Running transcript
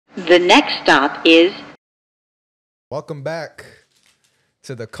The next stop is... Welcome back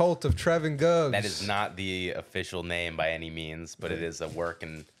to the cult of Trev and Gubs. That is not the official name by any means, but it is a work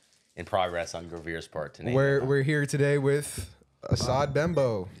in progress on Graveer's part to name it. We're here today with Asad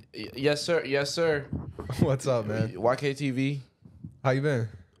Benbow. Yes, sir. Yes, sir. What's up, man? YKTV. How you been?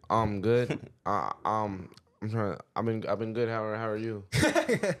 Good. I'm trying. I've been good. How are you?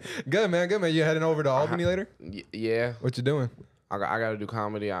 Good, man. Good, man. You heading over to Albany later? Yeah. What you doing? I gotta do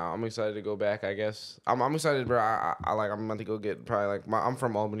comedy. I'm excited to go back. I guess I'm excited, bro. I'm about to go get probably like I'm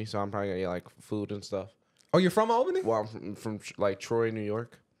from Albany, so I'm probably gonna get like food and stuff. Oh, you're from Albany? Well, I'm from like Troy, New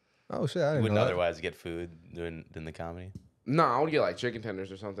York. Oh shit, I didn't Wouldn't know that. otherwise get food doing the comedy. No, I would get like chicken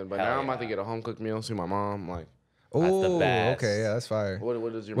tenders or something. But Hell now I'm about yeah. to get a home cooked meal. See my mom. Like, Oh, best. okay, yeah, that's fire. what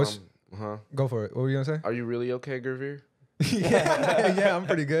is your What's- mom? Huh? Go for it. What were you gonna say? Are you really okay, Graveer? yeah, yeah, I'm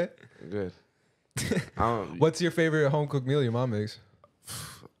pretty good. Good. What's your favorite home cooked meal your mom makes?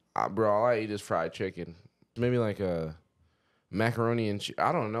 Bro, all I eat is fried chicken. Maybe like a macaroni and cheese.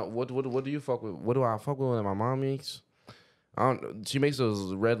 I don't know. What do you fuck with? What do I fuck with that my mom makes? I don't. She makes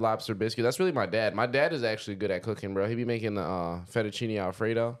those Red Lobster biscuits. That's really my dad. My dad is actually good at cooking, bro. He be making the fettuccine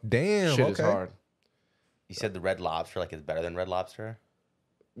Alfredo. Damn, Shit okay. is hard. You said the Red Lobster like is better than Red Lobster?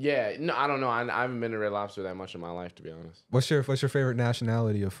 Yeah, no, I don't know. I haven't been to Red Lobster that much in my life, to be honest. What's your favorite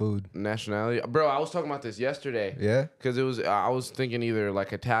nationality of food? Nationality, bro. I was talking about this yesterday. Yeah? Because it was. I was thinking either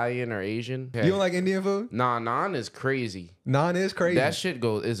like Italian or Asian. You don't like Indian food? Nah, naan is crazy. Naan is crazy. That shit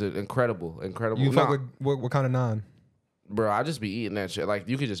is incredible. You fuck with what kind of naan? Bro, I just be eating that shit. Like,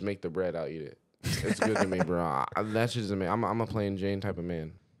 you could just make the bread, I'll eat it. It's good to me, bro. That shit is amazing. I'm a plain Jane type of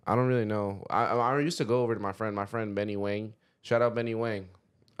man. I don't really know. I used to go over to my friend Benny Wang. Shout out Benny Wang.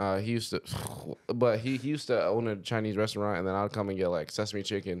 He used to, but he used to own a Chinese restaurant, and then I'd come and get like sesame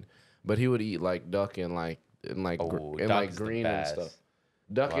chicken, but he would eat like duck and like Duck's the green and best. stuff.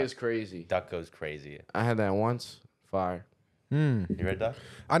 Duck What? is crazy. Duck goes crazy. I had that once. Fire. You read duck?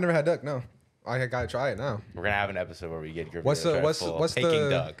 I never had duck, no. I gotta try it now. We're gonna have an episode where we get Graveer What's Peking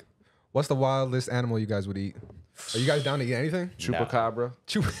duck. What's the wildest animal you guys would eat? Are you guys down to eat anything? Chupacabra.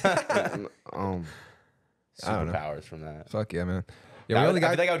 Superpowers from that. Fuck yeah, man. Yeah, I feel like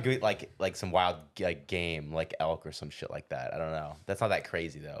I would go eat like some wild game, like elk or some shit like that. I don't know. That's not that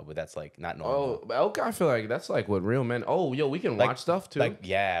crazy though, but that's like not normal. Oh, elk, I feel like that's like what real men. Oh, yo, we can watch stuff too. Like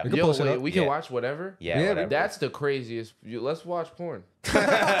yeah, We can Yo, post it wait, up. we can Yeah. watch whatever. yeah. Whatever. That's the craziest. Let's watch porn.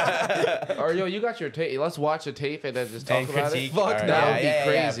 Or yo, you got your tape. Let's watch a tape and then just talk And about critique. it. Fuck, Alright, that would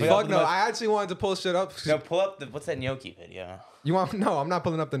be crazy. Put up Fuck the no, most- I actually wanted to pull shit up. No, pull up what's that gnocchi video? You want? No, I'm not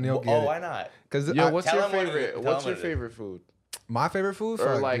pulling up the gnocchi. Oh, why not? Because Yo, what's tell your him what it is. favorite? Tell What's him your what it is. favorite food? my favorite food?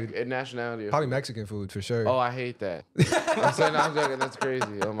 Or Fuck, like dude. a nationality? Of Probably food? Mexican food for sure. Oh, I hate that. I'm saying I'm joking. That's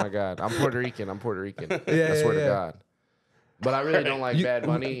crazy. Oh my god, I'm Puerto Rican. I swear to God. But I really don't like Bad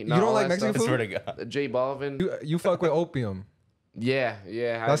Bunny. You don't like Mexican I food? swear to God. J Balvin. You fuck with opium. Yeah.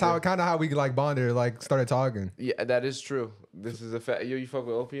 That's how we like bonded, like started talking. Yeah, that is true. This is a fact. You fuck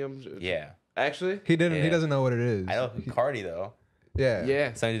with opium? Yeah, Actually? He didn't. He Yeah. doesn't know what it is. I know Cardi though. Yeah.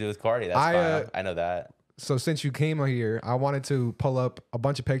 Yeah. Something to do with Cardi. That's I, fine. I know that. So since you came here, I wanted to pull up a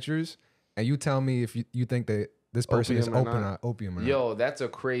bunch of pictures, and you tell me if you think that this person is Opium or not. opium or not. Yo, that's a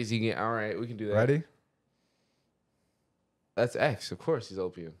crazy game. All right, we can do that. Ready? That's X. Of course he's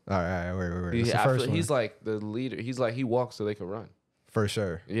opium. All right, wait. He, It's the I first feel- one. he's like the leader. He's like, he walks so they can run. For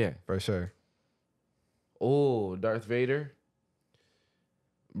sure. Yeah. For sure. Oh, Darth Vader.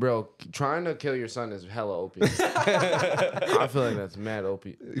 Bro, trying to kill your son is hella opium. I feel like that's mad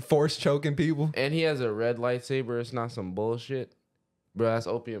opium. Force choking people. And he has a red lightsaber. It's not some bullshit. Bro, that's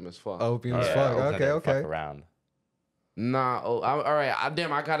opium as fuck. Opium as Yeah, fuck. let's not Okay. Fuck around. Nah, all right.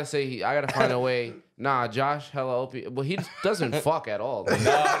 Damn, I gotta say, I gotta find a way. Nah, Josh, hella opium. Well, he doesn't fuck at all. No,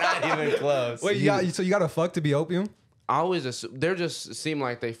 not even close. Wait, so you got to fuck to be opium? I always assume, they just seem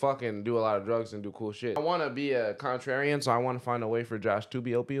like they fucking do a lot of drugs and do cool shit. I want to be a contrarian, so I want to find a way for Josh to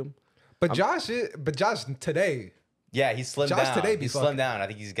be opium. But Josh today. Yeah, he's slimmed Josh down. today be He's fucking. slimmed down. I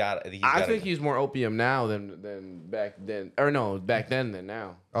think he's got. I think he's more opium now than back then. Or no, back then than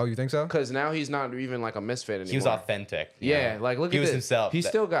now. Oh, you think so? Because now he's not even like a misfit anymore. He was authentic. you Yeah, know? like look he at was this. himself. He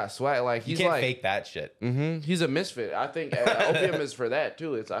still got swag. Like You he's can't like, fake that shit. he's a misfit. I think opium is for that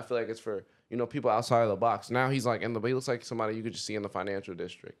too. I feel like it's for people outside of the box. Now he's like he looks like somebody you could just see in the financial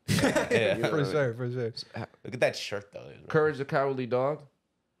district. Yeah. You know For what I mean? sure, for sure. Look at that shirt though. Courage the Cowardly Dog.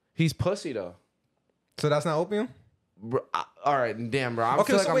 He's pussy though. So that's not opium? Bro, all right, damn, bro. I Okay,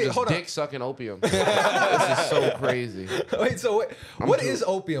 feel like so I'm wait, just hold on. dick sucking opium. This is so crazy. Wait, so what too- is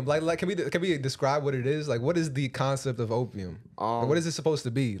opium? Like, can we describe what it is? Like, what is the concept of opium? Like, what is it supposed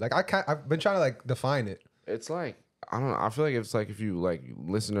to be? Like, I've been trying to like define it. It's like I don't know. I feel like it's like if you like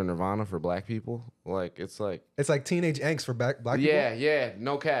listen to Nirvana for black people, like it's like teenage angst for black people. Yeah,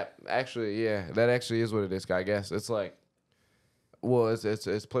 no cap. Actually, yeah, that actually is what it is. I guess it's like, well,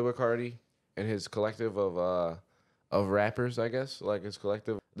 it's Playboy Carti and his collective of rappers. I guess like his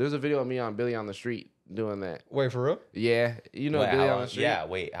collective. There's a video of me on Billy on the Street doing that. Wait, for real? Yeah, you know Wait, Billy on the Street. Yeah,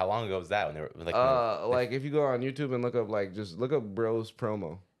 wait, how long ago was that when they were like? Like if you go on YouTube and look up like just look up Bros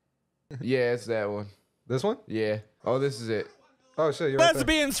promo. Yeah, it's that one. This one? Yeah. Oh, this is it. Oh shit, you're right there.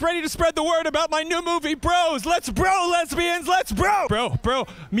 Lesbians ready to spread the word about my new movie, Bros. Let's bro, lesbians. Let's bro. Bro.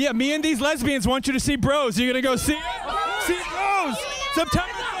 Me and these lesbians want you to see Bros. You gonna go see it? See Bros.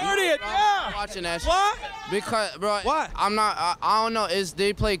 September 30th. Yeah. Watching that shit. What? Because, bro, What? I'm not, I don't know.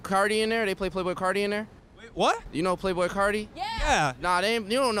 They play Cardi in there? They play Playboy Cardi in there? Wait, what? You know Playboy Cardi? Yeah. Nah, you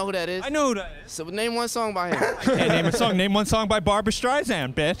don't know who that is. I know who that is. So name one song by him. Can't name a song. Name one song by Barbra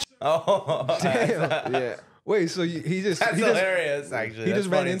Streisand, bitch. Oh, Yeah. Wait, so he just that's hilarious. Actually, he That's just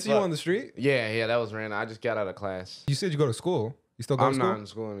ran funny into as you fuck. on the street? Yeah, that was random. I just got out of class. You said you go to school. You still go I'm to school? not in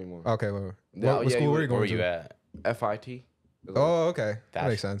school anymore. Okay, wait. Yeah, What yeah, school you were were- you going Where were to? you at? FIT. Oh, okay. That Fashion.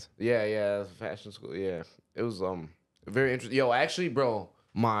 makes sense. Yeah, it was a fashion school. Yeah, it was very interesting. Yo, actually, bro,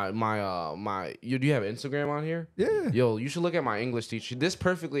 my do you have Instagram on here? Yeah. Yo, you should look at my English teacher. This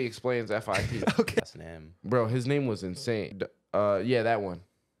perfectly explains FIT. Okay. That's him. Bro, his name was insane. Yeah, that one.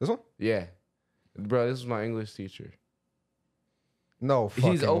 This one? Yeah, bro, this was my English teacher. No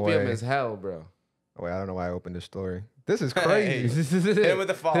fucking He's opium way. as hell, bro. Wait, I don't know why I opened this story. This is Hey, crazy. hit him with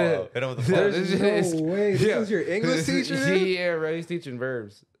the follow. Hit him with the follow. There's no way. This is your English teacher? dude? Yeah, bro, he's teaching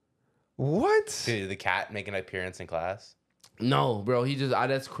verbs. What? Did the cat make an appearance in class? No, bro, he just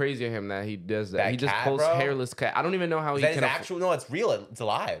that's crazy of him that he does that. That He just cat, posts bro? hairless cat. I don't even know how he That is can. actual. No, it's real. It's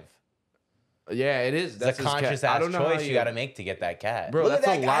alive. Yeah, it is. It's That's a his cat. conscious I ass don't know how choice you got to make to get that cat. Bro, Look at that's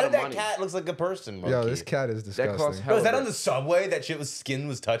that a cat. lot How of did that money. cat looks like a person. Yo, low-key. this cat is disgusting. That costs Bro, is that on hella- the subway? That shit was skin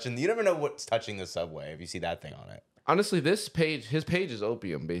was touching. You never know what's touching the subway if you see that thing on it. Honestly, his page is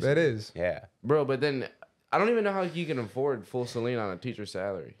opium, basically. That is. Yeah. Bro, but then I don't even know how he can afford full Celine on a teacher's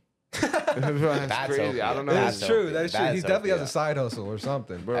salary. Bro, that's crazy. opium. I don't know. That That's is true. opium. That is true. That He is definitely has opium. a side hustle or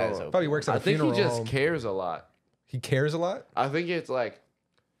something. Bro, That is opium. Probably works at I a think he funeral just home. cares a lot. He cares a lot? I think it's like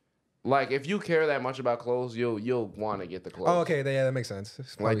if you care that much about clothes, you'll want to get the clothes. Oh, okay. Yeah, that makes sense.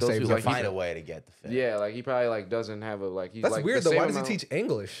 It's probably those saves people, You up. like, find a way to get the fit. Yeah, like he probably like doesn't have a like. He's That's like weird the though. Why same does he amount- teach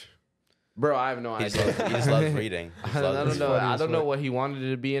English? Bro, I have no He idea. just loves reading. He just I loves don't reading. know. funny I as don't know fuck. what he wanted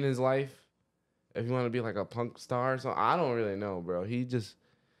to be in his life. If he wanted to be like a punk star or something, I don't really know, bro. He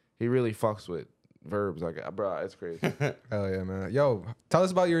really fucks with verbs, like, bro. It's crazy. Hell yeah, man. Yo, tell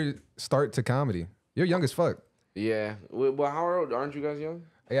us about your start to comedy. You're young as fuck. Yeah. Well, how old aren't you guys young?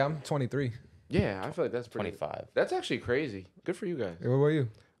 Yeah, I'm 23. Yeah, I feel like that's pretty. 25. That's actually crazy. Good for you guys. Hey, what were you?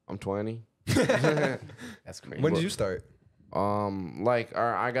 I'm 20. That's crazy. When did you start?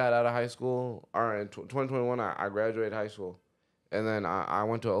 I got out of high school. In 2021, I graduated high school, and then I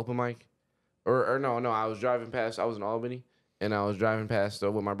went to an open mic, or no, I was driving past. I was in Albany, and I was driving past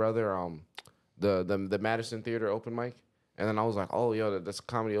with my brother. The Madison Theater open mic, and then I was like, oh yo, that's a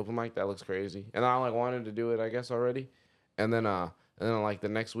comedy open mic. That looks crazy, and I like wanted to do it, I guess already, and then like the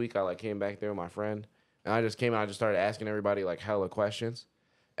next week I like came back there with my friend, and I just came and I just started asking everybody like hella questions,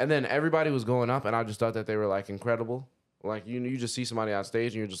 and then everybody was going up, and I just thought that they were like incredible. Like you just see somebody on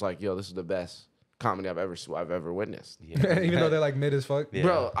stage and you're just like, yo, this is the best comedy I've ever witnessed. Yeah. Even though they're like mid as fuck. Yeah.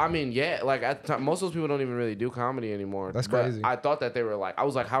 Bro, I mean, yeah, like at the time, most of those people don't even really do comedy anymore. That's But crazy. I thought that they were like, I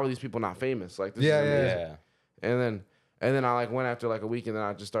was like, how are these people not famous? Like, this Yeah, is yeah, amazing. Yeah. And then I like went after like a week, and then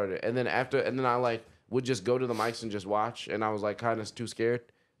I just started. And then I like would just go to the mics and just watch, and I was like kind of too scared.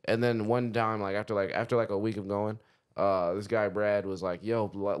 And then one time, like after a week of going, this guy Brad was like, "Yo,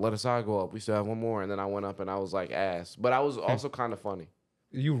 let Asad go up. We still have one more." And then I went up, and I was like ass, but I was also kind of funny.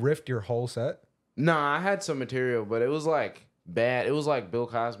 You riffed your whole set? Nah, I had some material, but it was like bad. It was like Bill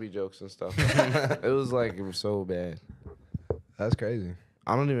Cosby jokes and stuff. it was so bad. That's crazy.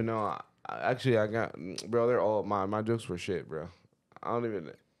 I don't even know. I got, bro. They're all my jokes were shit, bro. I don't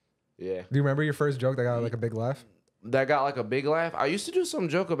even. Yeah. Do you remember your first joke that got like a big laugh? That got like a big laugh. I used to do some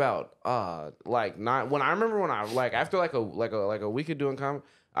joke about like not when I remember when I like after like a week of doing comedy,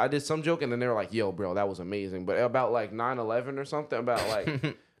 I did some joke and then they were like, "Yo, bro, that was amazing." But about like 9/11 or something about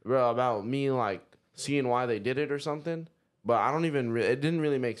like bro about me like seeing why they did it or something. But I don't even it didn't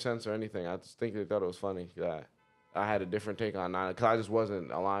really make sense or anything. I just think they thought it was funny that I had a different take on 9 because I just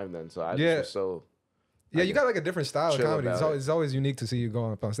wasn't alive then. So I just was so. Yeah, you got like a different style of chill comedy. about It's always unique to see you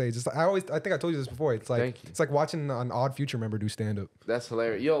go up on stage. It's like, I think I told you this before. It's like Thank you. it's like watching an Odd Future member do stand up. That's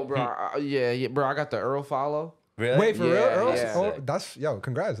hilarious. Yo, bro. Yeah, bro. I got the Earl follow. Really? Wait, for real, Yeah, Earl? yeah. Oh, that's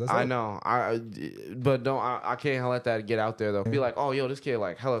congrats. That's I dope. know. But don't. I can't let that get out there though. Be like, oh, yo, this kid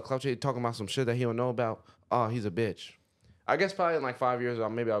like hella clutchy talking about some shit that he don't know about. Oh, he's a bitch. I guess probably in like 5 years,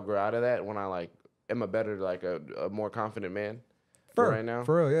 maybe I'll grow out of that when I like am a better like a more confident man. But right now,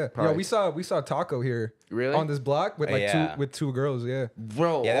 For real, yeah. Probably. Yo, we saw Taco here. Really? On this block with like Yeah. two girls, yeah.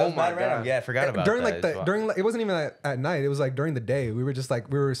 bro. Yeah, that Oh was my mad random. god. Yeah, I forgot about during that. like the during like, it wasn't even at night. It was like during the day. We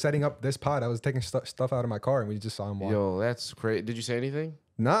were setting up this pod. I was taking stuff out of my car and we just saw him walk. Yo, that's crazy. Did you say anything?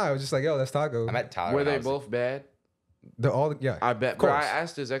 Nah, I was just like, yo, that's Taco. I met Tyler. Were when I they was, both bad? They're all yeah. I bet. Of Bro, I course.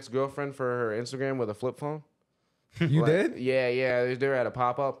 asked his ex-girlfriend for her Instagram with a flip phone. You Like, did? Yeah. They were at a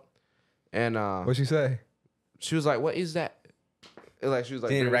pop-up. And What'd she say? she was like, what is that? And, like, she was like,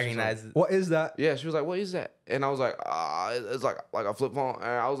 Didn't very- recognize it. What is that? Yeah, she was like, what is that? And I was like, it's like a flip phone. And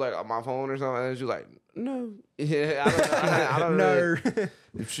I was like, my phone or something. And she was like, no. Yeah, I don't know. No.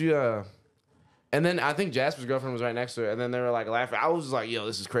 If she, and then I think Jasper's girlfriend was right next to her. And then they were like laughing. I was just like, yo,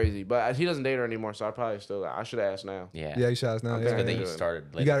 this is crazy. But he doesn't date her anymore. So I should ask now. Yeah. Yeah, you should ask now. Okay. Yeah, It's good yeah. that you Yeah. started.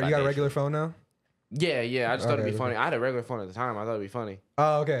 You got a foundation. regular phone now? Yeah. I just thought it'd be Okay, funny. I had a regular phone at the time. I thought it'd be funny.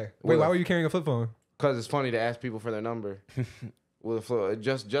 Oh, okay. Wait, Well, why were you carrying a flip phone? Because it's funny to ask people for their number. With a flip,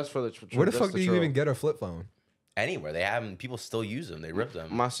 just for the. Where the just fuck the do you troll. even get a flip phone? Anywhere they have them, people still use them. They rip them.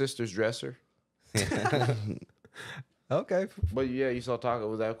 My sister's dresser. Okay. But yeah, you saw Taco.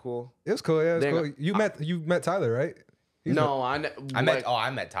 Was that cool? It was cool. Yeah, it was Dang, cool. You met Tyler, right? He's No, I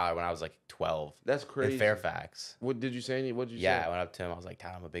met Tyler when I was like 12 That's crazy. in Fairfax. What did you say? What did you Yeah, I say? went up to him. I was like,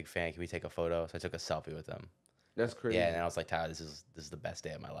 Tyler, I'm a big fan. Can we take a photo? So I took a selfie with him. That's crazy. Yeah, and I was like, Tyler, this is the best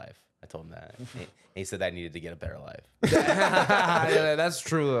day of my life. I told him that. And he said that I needed to get a better life. Yeah, that's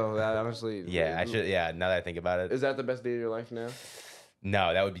true though. That honestly. Yeah, I should. Yeah, now that I think about it, Is that the best day of your life now?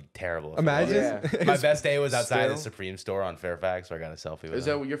 no, that would be terrible. if it Imagine. was. My best day was outside Still? the Supreme store on Fairfax, where I got a selfie with Is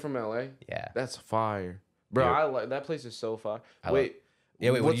him. that you're from LA? Yeah. That's fire, bro. Yeah. I like that place. Is so fire. I Wait. Yeah,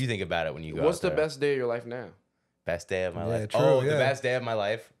 wait. What what's- do you think about it when you go? What's out the there? best day of your life now? Best day of my Yeah, life? true, Oh, yeah. the best day of my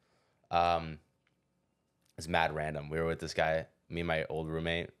life. It's mad random. We were with this guy, me and my old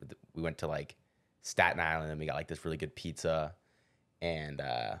roommate. We went to like Staten Island and we got like this really good pizza and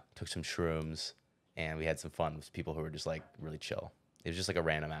took some shrooms and we had some fun with people who were just like really chill. It was just like a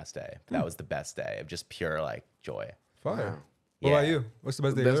random ass day. But that was the best day of just pure like joy. Fire. Wow. What Yeah. about you? What's the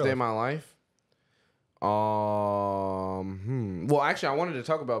best day? Best of day your of life? my life. Well, actually, I wanted to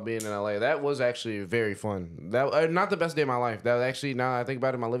talk about being in LA. That was actually very fun. That not the best day of my life. That actually, now that I think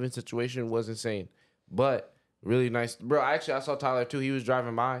about it, my living situation was insane, but really nice, bro. I saw Tyler too. He was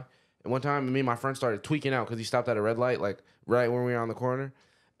driving by, and one time me and my friend started tweaking out because he stopped at a red light, like right when we were on the corner,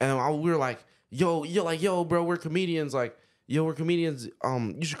 and we were like, yo, bro, we're comedians. Like, yo, we're comedians.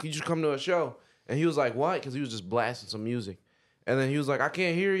 You should come to a show. And he was like, what? Because he was just blasting some music. And then he was like, I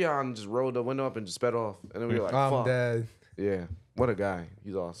can't hear y'all, and just rolled the window up and just sped off. And then we were like, I'm fuck. dead. Yeah. What a guy.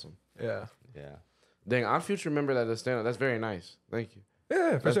 He's awesome. Yeah. Yeah. Dang, I'll future remember that as stand-up. That's very nice. Thank you.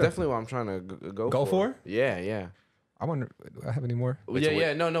 Yeah, for That's sure. definitely what I'm trying to go Go for? Yeah. I wonder, do I have any more?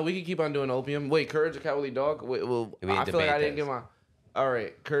 No, we can keep on doing opium. Wait, Courage the Cowardly Dog? Wait, well, We I didn't feel like I debate didn't this. get my... All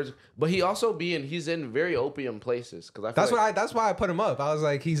right, Courage. But he's in very opium places. Cause I feel That's why I put him up. I was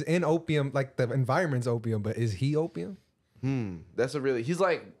like, he's in opium, like the environment's opium, but is he opium? That's a really... He's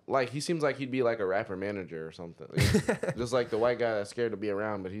like he seems like he'd be like a rapper manager or something. Just like the white guy that's scared to be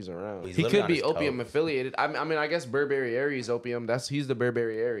around, but he's around. He's He living could on be his opium toes. affiliated. I mean, I guess Burberry Airy is opium. He's the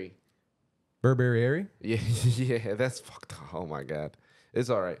Burberry Airy. Burberry Airy? Yeah, yeah, that's fucked up. Oh my god, it's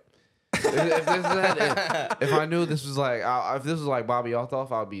all right. If I knew this was like, if this was like Bobby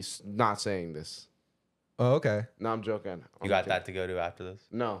Althoff, I'd be not saying this. Oh, okay. No, I'm joking. You got that to go to after this?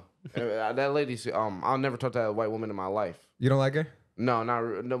 No, that lady. I'll never talk to that white woman in my life. You don't like her? No,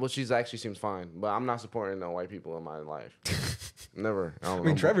 no. Well, she's actually seems fine, but I'm not supporting no white people in my life. Never. I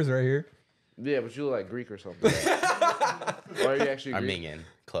mean, Trevor's right here. Yeah, but you look like Greek or something. Why are you actually Greek? Armenian.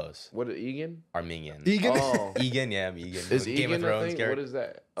 Close. What, Egan? Armenian. Egan? Oh. Egan, yeah, I'm Egan. Is Game Egan of a Thrones thing? character. What is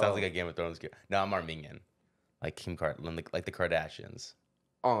that? Sounds like a Game of Thrones character. No, I'm Armenian. Like Kim Kardashian, like the Kardashians.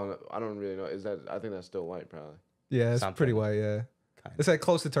 Oh, I don't really know. Is that? I think that's still white, probably. Yeah, it's Something. pretty white, yeah. Kind It's like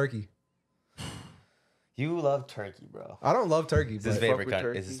close to Turkey. You love Turkey, bro. I don't love Turkey, It's his but... favorite with country.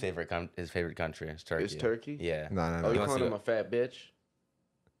 Turkey? It's his favorite country. It's Turkey. It's Turkey? Yeah. No. Oh, He you wants calling to him go- a fat bitch?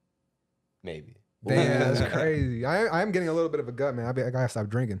 Maybe. Damn, that's crazy. I am getting a little bit of a gut, man. I gotta stop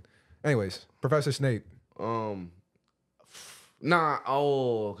drinking. Anyways, Professor Snape. Cause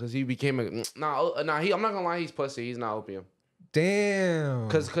he became a I'm not gonna lie, he's pussy. He's not opium. Damn.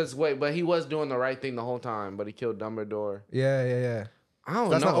 Cause wait, but he was doing the right thing the whole time. But he killed Dumbledore. Yeah. I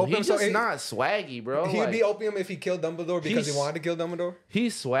don't That's know. not opium, He's so just it- not swaggy, bro. He'd Like, be opium if he killed Dumbledore because he he's- wanted to kill Dumbledore.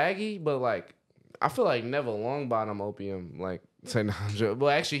 he's swaggy, but like I feel like Neville Longbottom opium. Like, say no, I'm joking. Well,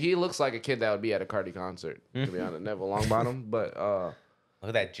 actually, he looks like a kid that would be at a Cardi concert. To be honest, Neville Longbottom. But Look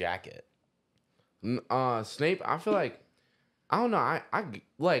at that jacket. Snape. I feel like I don't know.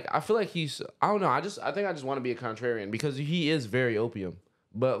 I feel like he's. I don't know. I think I just want to be a contrarian because he is very opium.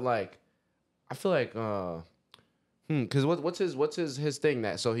 But like, I feel like because what's his thing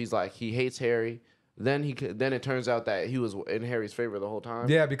that so he's like he hates Harry. Then it turns out that he was in Harry's favor the whole time.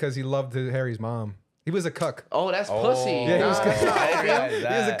 Yeah, because he loved Harry's mom. He was a cuck. Oh, that's pussy. Yeah, he was, he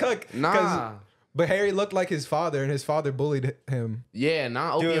was a cuck. Nah. But Harry looked like his father, and his father bullied him. Yeah,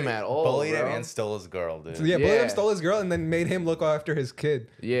 not opium at all. Bullied him bro. and stole his girl, dude. So, bullied him, stole his girl, and then made him look after his kid.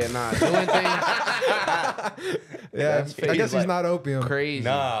 Yeah, nah, doing things. Yeah, I guess he's not opium. Crazy.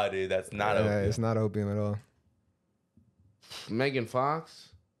 Nah, dude, that's not opium. It's not opium at all. Megan Fox.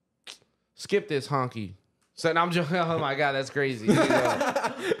 Skip this honky. So, I'm joking. Oh my god, that's crazy.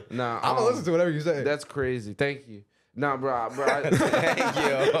 Nah, I'm gonna listen to whatever you say. That's crazy. Thank you. Nah, bro. Thank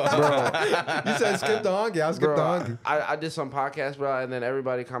you, bro. You said skip the honky. I'll skip the honky. I did some podcast, bro, and then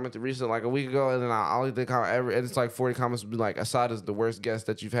everybody commented recently, like a week ago, and then I'll look at the comment, and it's like 40 comments would be like, Asad is the worst guest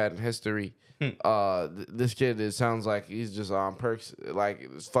that you've had in history. This kid sounds like he's just on perks. Like,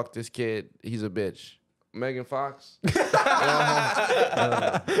 fuck this kid. He's a bitch. Megan Fox.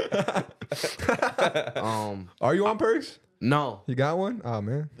 Are you on perks? No. You got one? Oh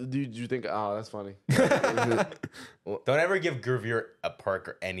man. Dude, you think? Oh, that's funny. Don't ever give Groovier a perk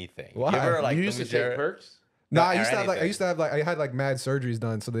or anything. Why? You ever, like, You used to take perks? No, Or I used to have anything. I had like mad surgeries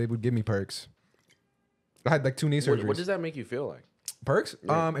done, so they would give me perks. I had like 2 knee surgeries. What does that make you feel like? Perks?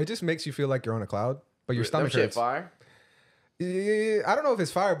 It just makes you feel like you're on a cloud, but your stomach That shit hurts. fire? Yeah, I don't know if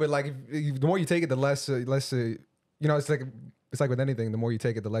it's fire, but like the more you take it, the less you know. It's like with anything. The more you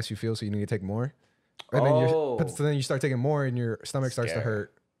take it, the less you feel. So you need to take more. And then you start taking more, and your stomach starts to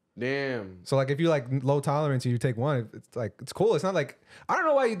hurt. Damn. So like if you like low tolerance and you take one, it's like it's cool. It's not like I don't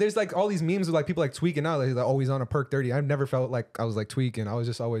know why there's like all these memes of like people like tweaking out. Like always on a perk 30. I've never felt like I was like tweaking. I was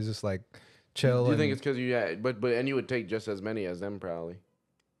just always just like chill. Do you think it's because you had, but and you would take just as many as them probably?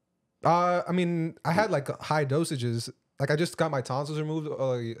 I mean, I had like high dosages. Like I just got my tonsils removed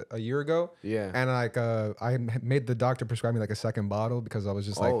a year ago. Yeah. And like I made the doctor prescribe me like a second bottle because I was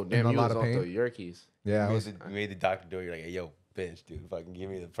just like in a lot of pain. Yerkees. Yeah, You made the doctor do it. You're like, hey, yo, bitch, dude, fucking give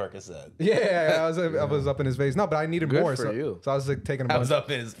me the Percocet. Yeah, I was up in his face. No, but I needed Good more. for So, you. so I was like taking a I bunch. was up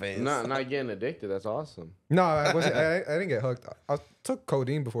in his face. Not getting addicted. That's awesome. No, I wasn't. I didn't get hooked. I took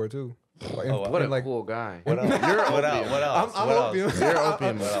codeine before too. What a cool guy. What else? What else? I'm What else? opium. You're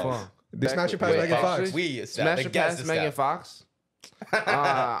opium as What fuck. Did you smash your past Wait, Megan Fox? actually? We Smash your past Megan Fox. Fox.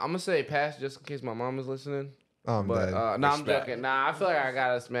 I'm gonna say pass just in case my mom is listening. I'm But dead. no, I'm Respect. joking. Nah, I feel like I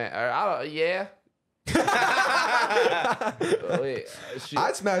gotta smash. I don't. Yeah. Wait,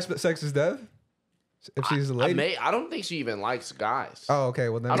 I'd smash Sex is Death if she's a lady. I don't think she even likes guys. Oh, okay.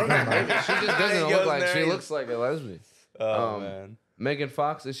 Well then. I don't know. Maybe she just doesn't He look goes like there, she he's- looks like a lesbian. Oh, man. Megan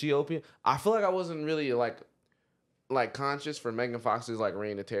Fox, is she opium? I feel like I wasn't really like conscious for Megan Fox's like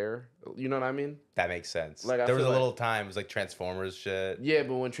Reign of Terror. You know what I mean? That makes sense. Like, I there was a feel little time, it was like Transformers shit. Yeah,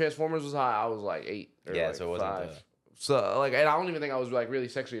 but when Transformers was hot, I was like 8. Or Yeah, like so it wasn't 5. So like, and I don't even think I was like really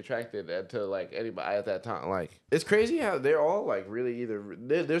sexually attracted to like anybody at that time. Like, it's crazy how they're all like really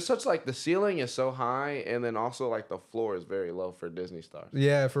there's such like the ceiling is so high, and then also like the floor is very low for Disney stars.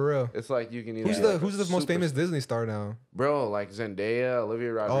 Yeah, for real. It's like you can either Who's the most famous Disney star now? bro, like Zendaya,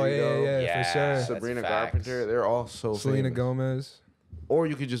 Olivia Rodrigo, Oh yeah, Yeah. for sure. Sabrina That's facts. Carpenter. They're all so Selena famous. Gomez. Or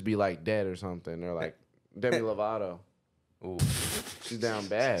you could just be like dead or something, or like Demi Lovato. Ooh. She's down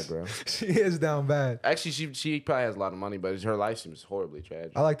bad, bro. She is down bad. Actually, she probably has a lot of money, but her life seems horribly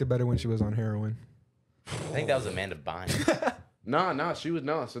tragic. I liked it better when she was on heroin. I think that was Amanda Bynes. No, she was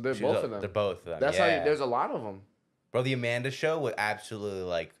no. So they're both of them. They're both of them. That's yeah. how there's a lot of them. Bro, the Amanda show would absolutely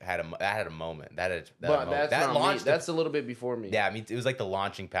like had a moment. That But that's that not me. launched. That's a little bit before me. Yeah, I mean it was like the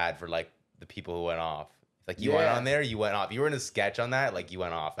launching pad for like the people who went off. Like you went Yeah. on there, you went off. You were in a sketch on that, like you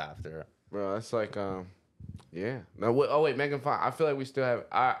went off after. Bro, that's like yeah. No, wait, Megan Fox. I feel like we still have.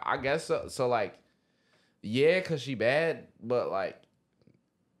 I guess so. So like, yeah, cause she bad, but like,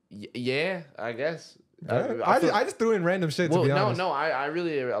 yeah, I guess. I just threw in random shit to be honest. I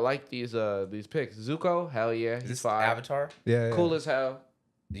really like these picks. Zuko, hell yeah, Is he's this fire. Avatar? Yeah, yeah. Cool as hell.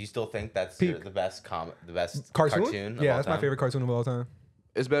 Do you still think that's Peak. the best the best Cartoon? of Yeah, all that's my time? favorite cartoon of all time.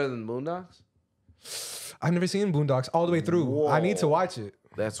 It's better than Boondocks. I've never seen Boondocks all the way through. I need to watch it.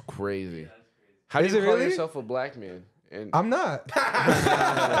 That's crazy. How do Is you it call really? yourself a black man And I'm not.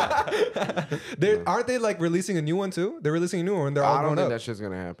 Aren't they like releasing a new one too? They're releasing a new one. They're all I don't grown think up. that shit's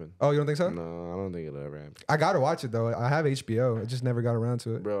gonna happen. Oh, you don't think so? No, I don't think it'll ever happen. I gotta watch it though. I have HBO. I just never got around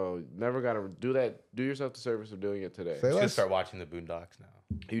to it. Bro, never gotta do that. Do yourself the service of doing it today. Say You should less. start watching the Boondocks now.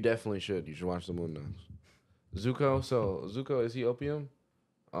 You definitely should. You should watch the Moondocks. Zuko. So Zuko, is he opium?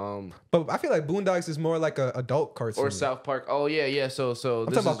 But I feel like Boondocks is more like a adult cartoon. Or South Park. Oh yeah. So this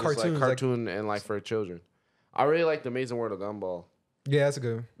talking is about just cartoons, like cartoon and like for children. I really like the Amazing World of Gumball. Yeah, that's a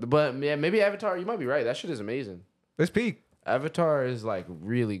good one. But yeah, maybe Avatar. You might be right. That shit is amazing. It's peak. Avatar is like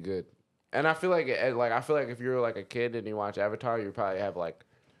really good, and I feel like if you're like a kid and you watch Avatar, you probably have like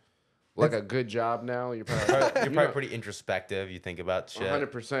a good job now. You're probably Pretty introspective. You think about shit.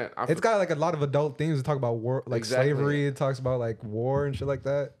 100%. It's got like a lot of adult themes. It talk about war, like Exactly. slavery. It talks about like war and shit like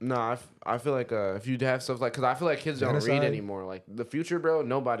that. No, I feel like if you have stuff like, because I feel like kids don't read Genocide. anymore. Like the future, bro,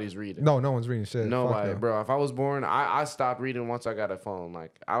 nobody's reading. No one's reading shit. Fuck Nobody, no. bro. If I was born, I stopped reading once I got a phone.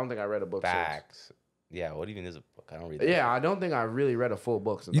 Like I don't think I read a book. Since. Facts. Yeah. What even is a book? I don't read that. Yeah, I don't think I really read a full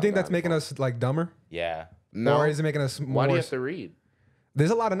book. Since You I think got that's a making phone. us like dumber? Yeah. No. Or is it making us more? Why do you have to read?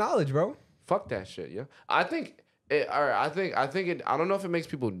 There's a lot of knowledge, bro. Fuck that shit, yeah. I think it. All right, I think it. I don't know if it makes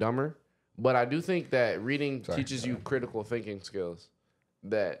people dumber, but I do think that reading teaches you critical thinking skills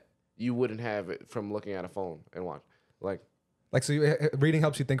that you wouldn't have it from looking at a phone and watch. Like, So reading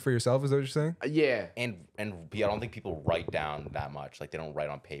helps you think for yourself. Is that what you're saying? yeah, And I don't think people write down that much. Like they don't write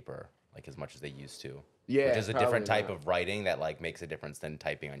on paper like as much as they used to. yeah. Which is a different probably type not. of writing that like makes a difference than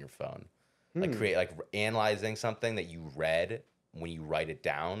typing on your phone. Like analyzing something that you read when you write it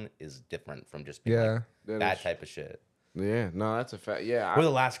down is different from just being like That that is- type of shit. Yeah, no, that's a fact. Yeah, We're the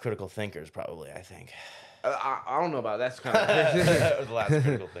last critical thinkers, probably. I think. I don't know about that's kind of. We're the last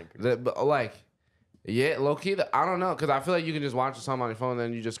critical thinkers. But like, yeah, low key. I don't know, because I feel like you can just watch something on your phone,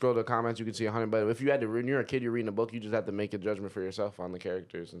 then you just scroll to the comments, you can see 100. But if you had to, when you're a kid, you're reading a book, you just have to make a judgment for yourself on the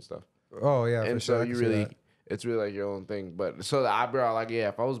characters and stuff. Oh yeah, for And sure. so I can you see really, that. it's really like your own thing. But so bro, like, yeah,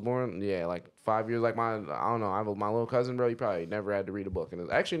 if I was born, yeah, like 5 years, like I don't know, I have my little cousin, bro. He probably never had to read a book, and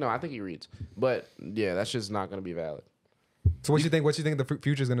actually, no, I think he reads. But yeah, that's just not gonna be valid. So what you think? What you think the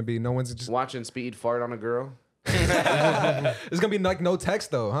future is gonna be? No one's just. Watching Speed fart on a girl. It's gonna be like no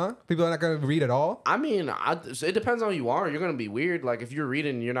text though, huh? People are not gonna read at all. I mean, so it depends on who you are. You're gonna be weird. Like if you're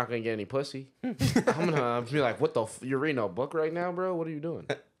reading, you're not gonna get any pussy. I'm gonna be like, "What the? You're reading a book right now, bro? What are you doing?"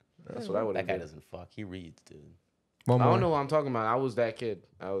 That's what I would. That guy doesn't fuck. He reads, dude. One I more. don't know what I'm talking about. I was that kid.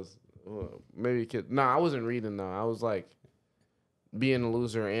 I was maybe a kid. No, I wasn't reading though. I was like being a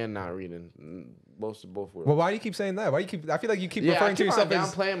loser and not reading. Both were. Well, why do you keep saying that? Why you keep? I feel like you keep Yeah, I referring to keep on yourself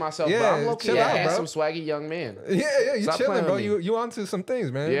as. downplaying myself, Yeah, bro. I'm low-key chill a out, bro. handsome, swaggy young man. Yeah, you Stop chilling, playing bro. with me. You onto some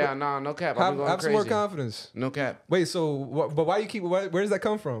things, man. Yeah, no cap. I've been going Have crazy. some more confidence. No cap. Wait, so but why you keep? Where does that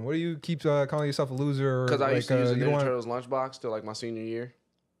come from? Where do you keep calling yourself a loser? Because I used to use a you don't Ninja wanna- Turtles lunchbox till like my senior year.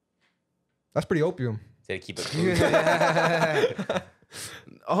 That's pretty opium. Say to keep it.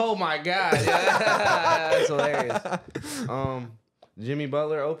 Oh my god, yeah. That's hilarious. Jimmy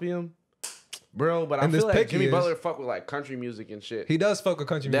Butler, opium, bro. But I And this feel like pick Jimmy is- Butler fuck with like country music and shit. He does fuck with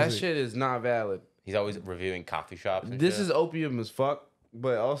country That music. shit is not valid. He's always reviewing coffee shops. And This shit. is opium as fuck,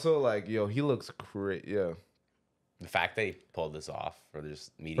 but also like, yo, he looks great. Yeah, the fact that he pulled this off for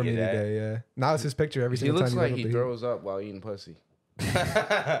just For media Media day. Day, yeah. Now it's his picture every he single looks time. like you he look up the throws up while eating pussy.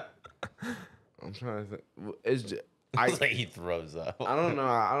 I'm trying to think. It's just, It's like he throws up. I don't know.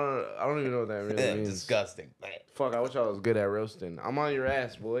 I don't even know what that really means. Disgusting. Fuck, I wish I was good at roasting. I'm on your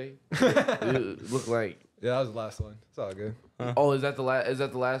ass, boy. You look like. Yeah, that was the last one. It's all good. Oh, is that the last? Is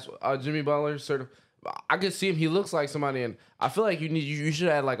that the last? Jimmy Butler, I could see him. He looks like somebody, and I feel like you should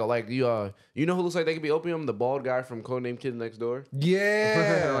add you know who looks like they could be opium? The bald guy from Codename Kid Next Door.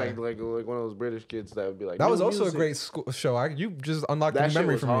 Yeah. like one of those British kids that would be like. That was "New also a music." great show. You just unlocked That a shit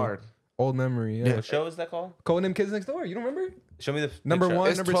memory was for hard. me. Old memory. Yeah. What show is that called? Codename Kids Next Door. You don't remember? Show me the Number picture. one.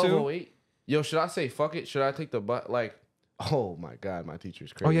 It's Number two? 12:08. Yo, should I say fuck it? Should I take the butt? Like, oh my god, my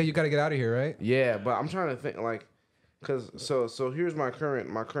teacher's crazy. Oh yeah, you got to get out of here, right? Yeah, but I'm trying to think like, cause so here's my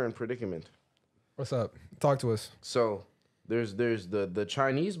current predicament. What's up? Talk to us. So there's the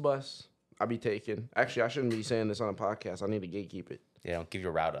Chinese bus I be taking. Actually, I shouldn't be saying this on a podcast. I need to gatekeep it. Yeah, don't give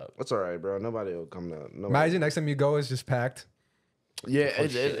your route up. That's all right, bro. Nobody will come to. Nobody. Imagine next time you go, it's just packed. Yeah,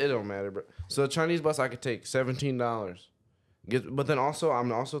 it don't matter, bro. So Chinese bus I could take $17. But then also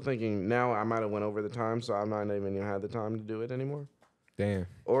I'm also thinking now I might have went over the time, so I'm not even gonna have the time to do it anymore. Damn.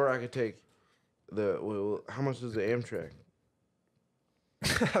 Or I could take how much is the Amtrak?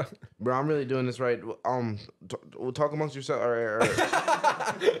 Bro, I'm really doing this right. We'll talk amongst yourself. All right.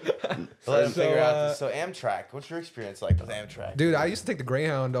 Let him figure out this. So Amtrak, what's your experience like with Amtrak? Dude, I used to take the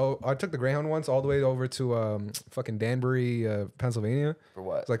Greyhound. Oh, I took the Greyhound once all the way over to fucking Danbury, Pennsylvania. For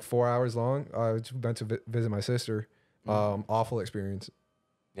what? It's like 4 hours long. I just went to visit my sister. Awful experience.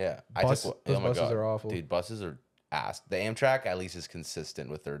 Yeah, Those buses are awful. Dude, buses are ass. The Amtrak at least is consistent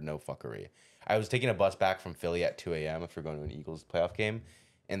with their no fuckery. I was taking a bus back from Philly at 2 a.m. if we're going to an Eagles playoff game,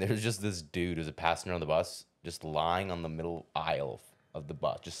 and there's just this dude who's a passenger on the bus just lying on the middle aisle of the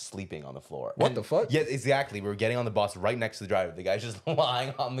bus, just sleeping on the floor. What the fuck? Yeah, exactly. We were getting on the bus right next to the driver. The guy's just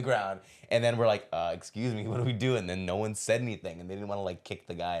lying on the ground, and then we're like, excuse me, what do we do? And then no one said anything, and they didn't want to like kick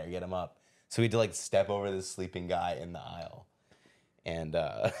the guy or get him up. So we had to like step over this sleeping guy in the aisle. And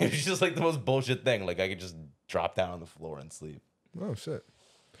it was just like the most bullshit thing. Like I could just drop down on the floor and sleep. Oh shit.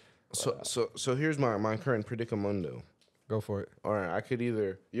 So here's my current predicamento. Go for it. All right, I could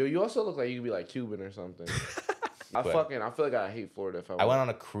either you also look like you could be like Cuban or something. I feel like I hate Florida. If I went on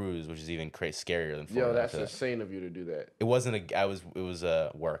a cruise, which is even scarier than Florida. Yo, that's insane of you to do that. It wasn't it was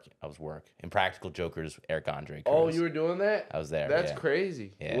work. I was work. Impractical Jokers, Eric Andre cruise. Oh, you were doing that? I was there. That's yeah.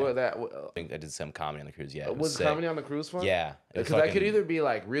 crazy. Yeah. I I did some comedy on the cruise. Yeah. was comedy on the cruise fun? Yeah. Because that could either be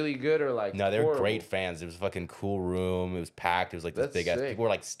like really good or like no, they were horrible. great fans. It was a fucking cool room. It was packed. It was like this That's big ass. sick. People were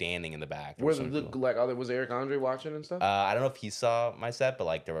like standing in the back. Was Eric Andre watching and stuff? I don't know if he saw my set, but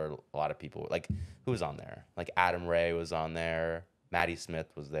like there were a lot of people. Like who was on there? Like Adam Ray was on there. Maddie Smith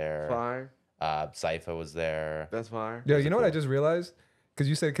was there. Fire. Cypher was there. That's fire. Yeah, you know what I just realized? Because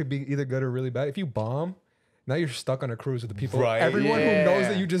you said it could be either good or really bad. If you bomb, now you're stuck on a cruise with the people. Right. Everyone who knows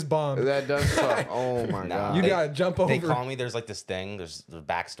that you just bombed. That does suck. Oh my god. You gotta jump over. They call me. There's like this thing. There's the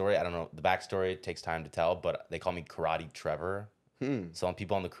backstory. I don't know. The backstory takes time to tell, but they call me Karate Trevor. Some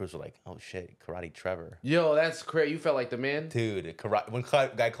people on the cruise were like, "Oh shit, Karate Trevor." Yo, that's crazy. You felt like the man, dude. One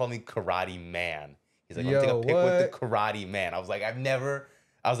guy called me Karate Man. He's like, "I'm Yo, gonna take a pic what? with the Karate Man." I was like, I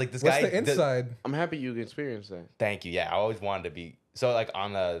was like, this What's guy. the inside? I'm happy you experienced that. Thank you. Yeah, I always wanted to be. So like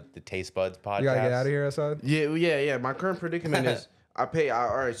on the Taste Buds podcast. You gotta get out of here, Asad. Yeah. My current predicament is all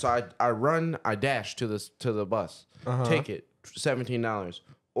right. So I dash to the bus, ticket $17,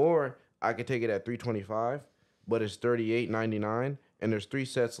 or I could take it at $325, but it's $38.99, and there's 3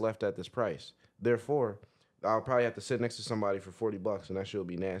 sets left at this price. Therefore, I'll probably have to sit next to somebody for $40, and that shit will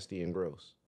be nasty and gross.